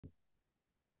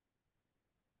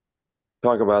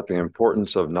Talk about the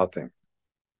importance of nothing.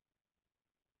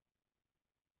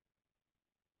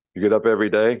 You get up every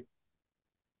day,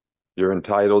 you're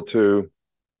entitled to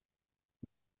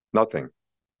nothing.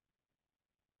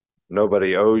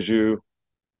 Nobody owes you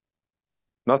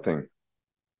nothing.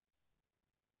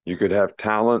 You could have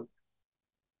talent,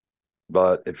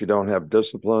 but if you don't have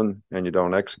discipline and you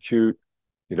don't execute,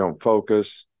 you don't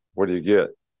focus, what do you get?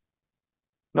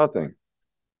 Nothing.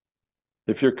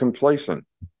 If you're complacent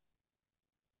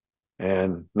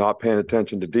and not paying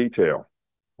attention to detail,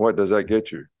 what does that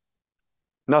get you?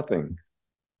 Nothing.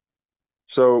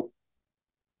 So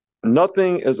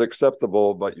nothing is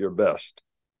acceptable but your best.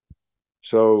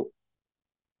 So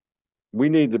we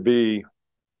need to be,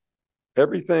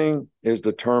 everything is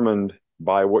determined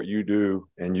by what you do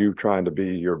and you trying to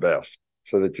be your best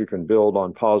so that you can build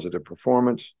on positive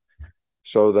performance.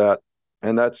 So that,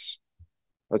 and that's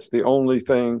the only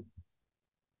thing.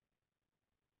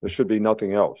 There should be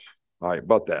nothing else, right,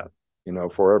 but that,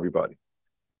 for everybody.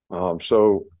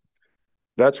 So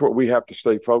that's what we have to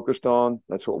stay focused on.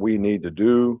 That's what we need to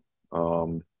do.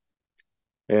 And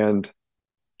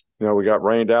we got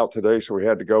rained out today, so we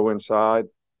had to go inside,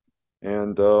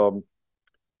 and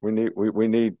we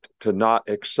need to not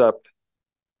accept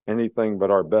anything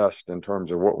but our best in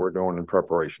terms of what we're doing in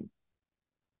preparation.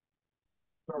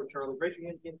 Sorry, Charlie. Raise your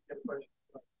hand again. Get a question.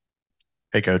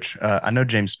 Hey, Coach. I know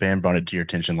James Spann brought it to your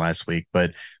attention last week,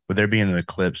 but with there being an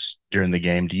eclipse during the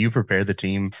game, do you prepare the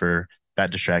team for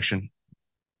that distraction?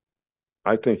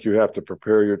 I think you have to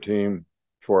prepare your team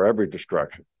for every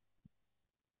distraction.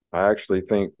 I actually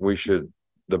think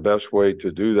the best way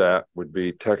to do that would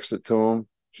be text it to them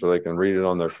so they can read it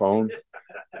on their phone.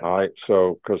 All right.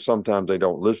 So, because sometimes they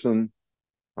don't listen.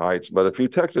 All right. But if you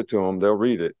text it to them, they'll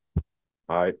read it.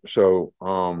 All right. So,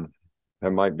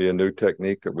 that might be a new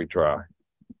technique that we try.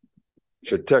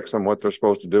 Should text them what they're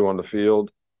supposed to do on the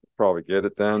field. Probably get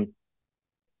it then.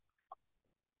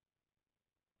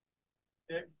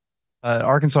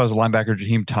 Arkansas's linebacker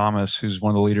Jaheim Thomas, who's one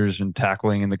of the leaders in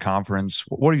tackling in the conference.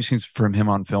 What have you seen from him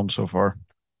on film so far?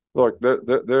 Look,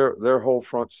 their whole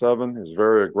front seven is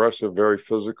very aggressive, very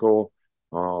physical.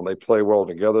 They play well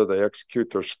together. They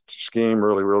execute their scheme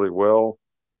really, really well.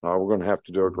 We're going to have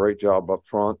to do a great job up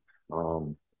front,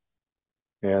 and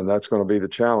that's going to be the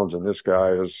challenge. And this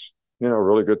guy is, a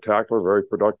really good tackler, very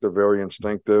productive, very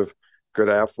instinctive, good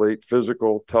athlete,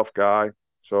 physical, tough guy.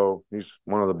 So he's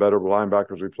one of the better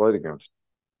linebackers we played against.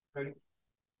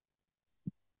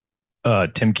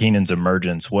 Tim Keenan's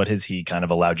emergence, what has he kind of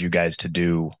allowed you guys to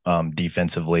do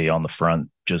defensively on the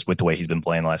front, just with the way he's been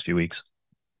playing the last few weeks?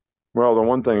 Well, the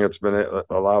one thing it's been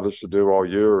allowed us to do all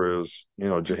year is,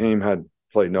 Jaheim had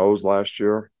played nose last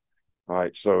year. All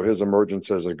right. So his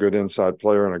emergence as a good inside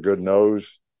player and a good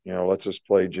nose, let's just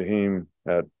play Jaheim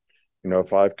at,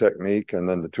 five technique, and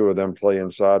then the two of them play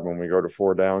inside when we go to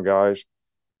four down guys.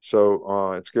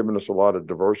 So it's given us a lot of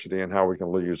diversity in how we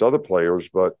can use other players,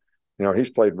 but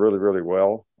he's played really, really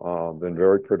well, been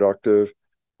very productive,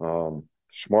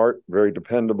 smart, very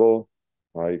dependable.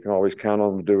 You can always count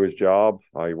on him to do his job.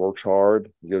 He works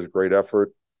hard. He gives great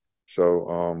effort.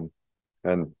 So,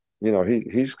 and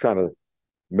he's kind of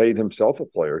made himself a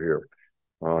player here.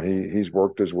 He's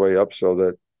worked his way up so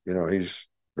that he's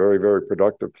very, very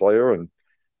productive player, and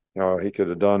he could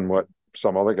have done what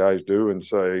some other guys do and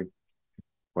say,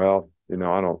 well,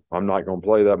 I'm not going to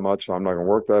play that much, so I'm not going to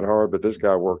work that hard. But this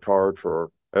guy worked hard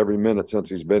for every minute since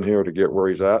he's been here to get where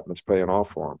he's at, and it's paying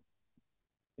off for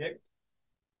him.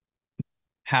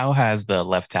 How has the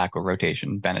left tackle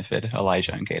rotation benefited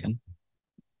Elijah and Caden?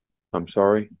 I'm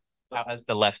sorry? How has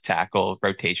the left tackle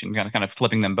rotation, kind of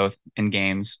flipping them both in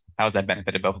games, how has that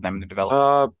benefited both of them in their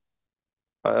development?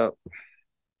 I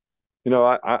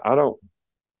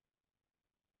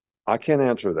can't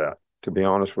answer that, to be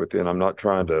honest with you, and I'm not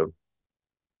trying to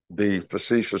be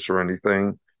facetious or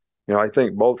anything. I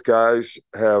think both guys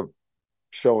have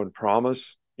shown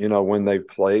promise, when they've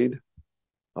played,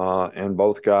 and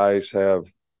both guys have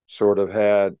sort of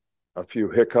had a few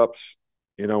hiccups,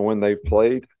 when they've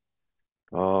played.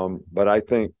 But I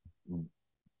think,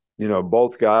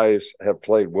 both guys have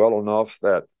played well enough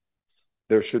that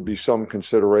there should be some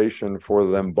consideration for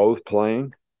them both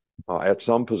playing at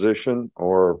some position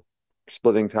or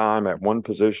splitting time at one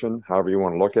position, however you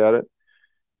want to look at it.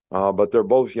 But they're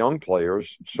both young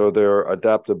players, so their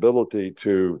adaptability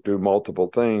to do multiple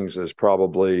things is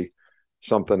probably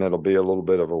something that'll be a little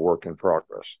bit of a work in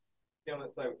progress.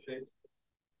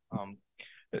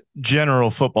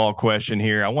 General football question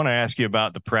here. I want to ask you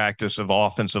about the practice of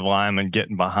offensive linemen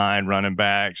getting behind running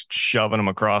backs, shoving them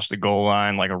across the goal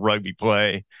line like a rugby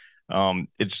play.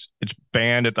 It's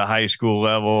banned at the high school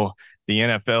level. The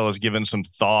NFL has given some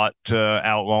thought to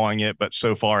outlawing it, but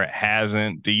so far it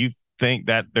hasn't. Do you think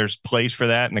that there's place for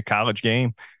that in the college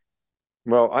game?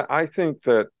 Well, I think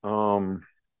that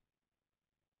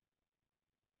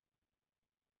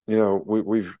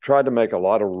we've tried to make a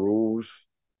lot of rules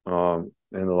in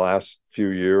the last few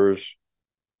years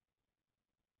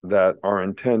that are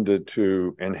intended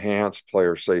to enhance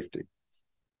player safety.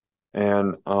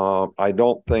 And I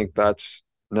don't think that's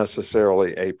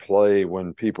necessarily a play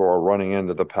when people are running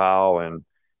into the POW and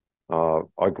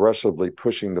aggressively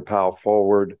pushing the POW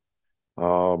forward.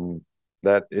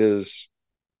 That is,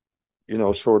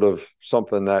 sort of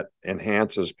something that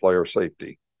enhances player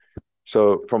safety.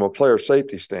 So from a player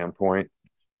safety standpoint,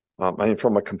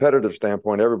 from a competitive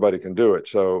standpoint, everybody can do it.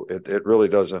 So it really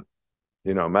doesn't,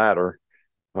 matter.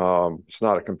 It's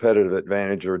not a competitive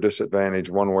advantage or disadvantage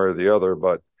one way or the other,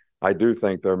 but I do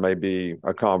think there may be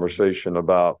a conversation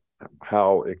about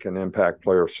how it can impact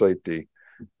player safety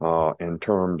in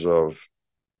terms of,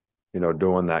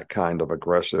 doing that kind of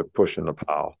aggressive push in the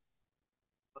POW.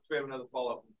 We have another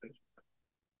follow-up.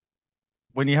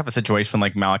 When you have a situation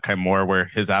like Malachi Moore where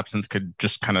his absence could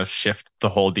just kind of shift the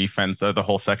whole defense, the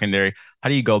whole secondary, how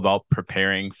do you go about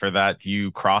preparing for that? Do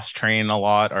you cross-train a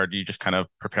lot, or do you just kind of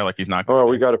prepare like he's not going Well,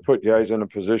 we got to put guys in a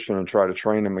position and try to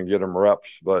train them and get them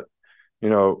reps. But,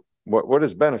 what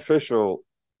is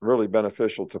really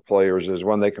beneficial to players is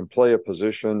when they can play a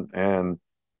position and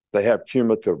they have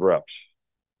cumulative reps,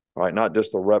 right? Not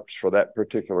just the reps for that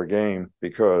particular game,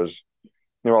 because,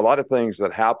 a lot of things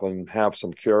that happen have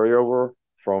some carryover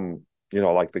from,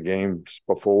 like the games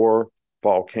before,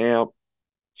 fall camp,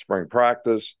 spring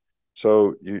practice.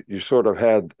 So you sort of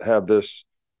have this,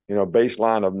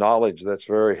 baseline of knowledge that's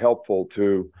very helpful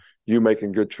to you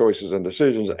making good choices and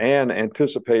decisions and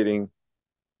anticipating,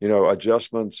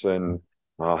 adjustments and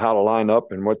how to line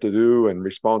up and what to do and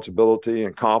responsibility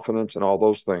and confidence and all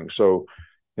those things. So,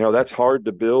 that's hard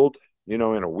to build, in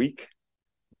a week,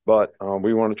 but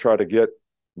we want to try to get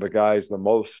the guys the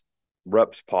most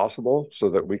reps possible so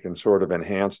that we can sort of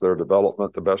enhance their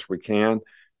development the best we can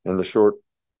in the short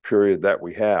period that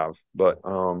we have. But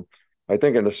I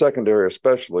think in the secondary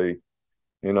especially,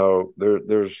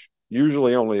 there's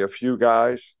usually only a few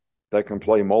guys that can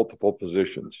play multiple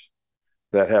positions,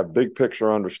 that have big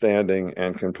picture understanding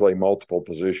and can play multiple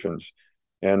positions.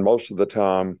 And most of the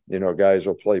time, guys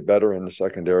will play better in the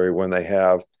secondary when they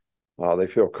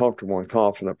feel comfortable and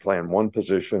confident playing one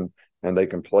position, and they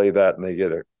can play that and they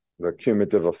get the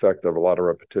cumulative effect of a lot of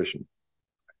repetition.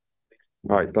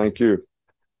 All right, thank you.